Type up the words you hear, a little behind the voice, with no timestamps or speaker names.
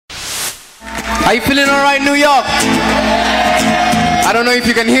Are you feeling alright, New York? I don't know if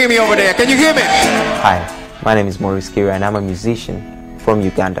you can hear me over there. Can you hear me? Hi, my name is Maurice Kirya and I'm a musician from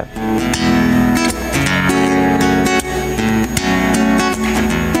Uganda.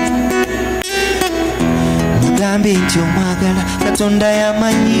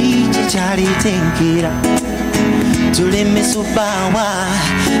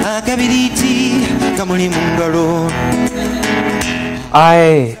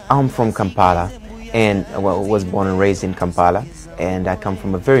 I am from Kampala and was born and raised in Kampala, and I come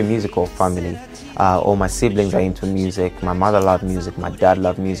from a very musical family. All my siblings are into music. My mother loved music, my dad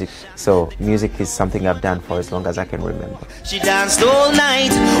loved music, so music is something I've done for as long as I can remember. She danced all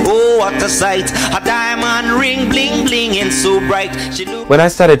night, oh what a sight, a diamond ring bling bling and so bright. When I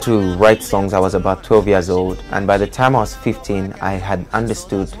started to write songs, I was about 12 years old, and by the time I was 15, I had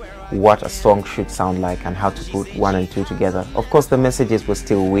understood what a song should sound like and how to put one and two together. Of course, the messages were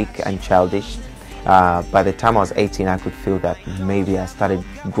still weak and childish. By the time I was 18, I could feel that maybe I started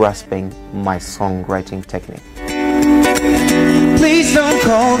grasping my songwriting technique. Please don't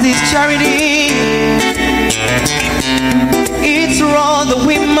call this charity. It's wrong that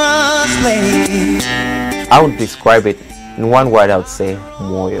we must play. I would describe it in one word. I would say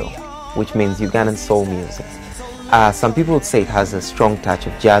moyo, which means Ugandan soul music. Some people would say it has a strong touch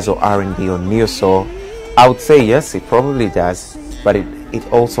of jazz or R&B or neo soul. I would say yes, it probably does, but it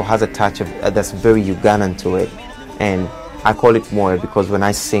also has a touch of that's very Ugandan to it, and I call it more because when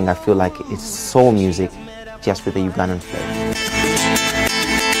I sing I feel like it's soul music just with a Ugandan flavor.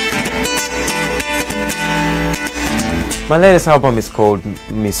 My latest album is called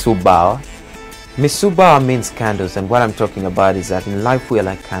Misubao. Misubao means candles, and what I'm talking about is that in life we are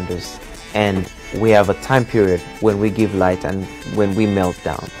like candles, and we have a time period when we give light and when we melt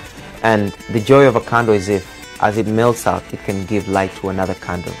down, and the joy of a candle is if as it melts out, it can give light to another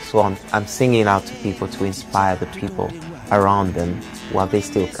candle. So I'm singing out to people to inspire the people around them while they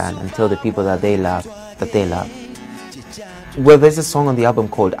still can, and tell the people that they love. Well, there's a song on the album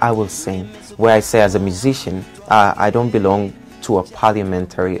called I Will Sing, where I say as a musician, I don't belong to a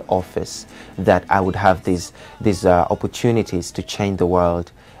parliamentary office that I would have these opportunities to change the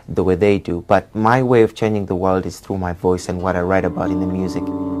world the way they do. But my way of changing the world is through my voice and what I write about in the music.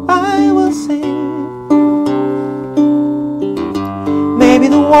 I will sing. Maybe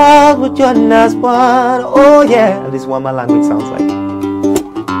the world would join us one. Oh yeah, this is what my language sounds like.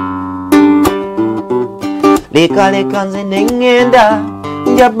 Leka leka nze nengenda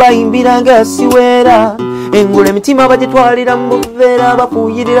njaba imbiranga siwera engule mitima bagitwalira mu buveera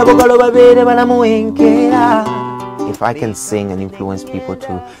bafuyirira bogalo babeere balamuwenkera. If I can sing and influence people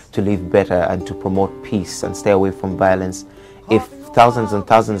to live better and to promote peace and stay away from violence, if thousands and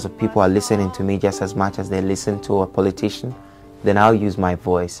thousands of people are listening to me just as much as they listen to a politician, then I'll use my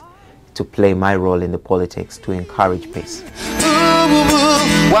voice to play my role in the politics to encourage peace.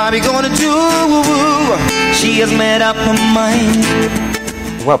 What are we gonna do? She has made up her mind.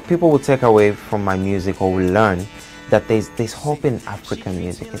 What people will take away from my music or will learn that there's hope in African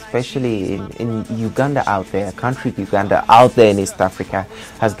music, especially in Uganda out there. A country Uganda out there in East Africa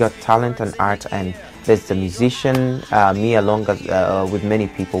has got talent and art, and there's the musician, me along with many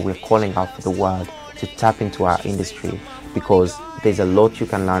people, we're calling out for the world to tap into our industry, because there's a lot you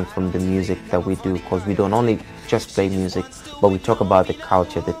can learn from the music that we do, because we don't only just play music, but we talk about the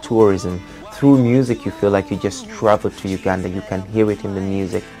culture, the tourism. Through music you feel like you just travel to Uganda, you can hear it in the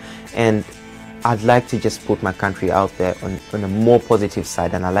music, and I'd like to just put my country out there on a more positive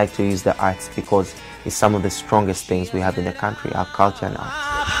side, and I like to use the arts because it's some of the strongest things we have in the country, our culture and arts.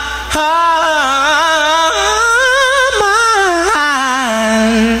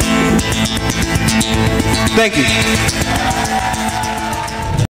 Thank you.